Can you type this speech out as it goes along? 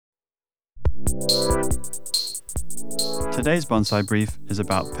Today's Bonsai Brief is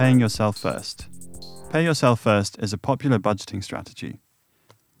about paying yourself first. Pay yourself first is a popular budgeting strategy.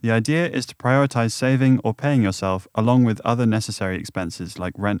 The idea is to prioritize saving or paying yourself along with other necessary expenses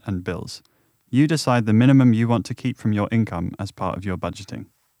like rent and bills. You decide the minimum you want to keep from your income as part of your budgeting.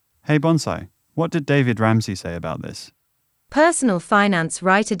 Hey Bonsai, what did David Ramsey say about this? Personal finance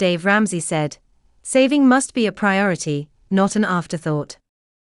writer Dave Ramsey said, "Saving must be a priority, not an afterthought.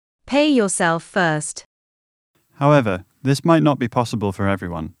 Pay yourself first." However, this might not be possible for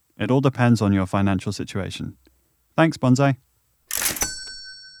everyone. It all depends on your financial situation. Thanks, Bonsai.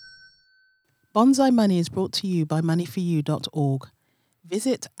 Bonsai Money is brought to you by moneyforyou.org.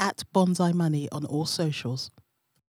 Visit @BonsaiMoney on all socials.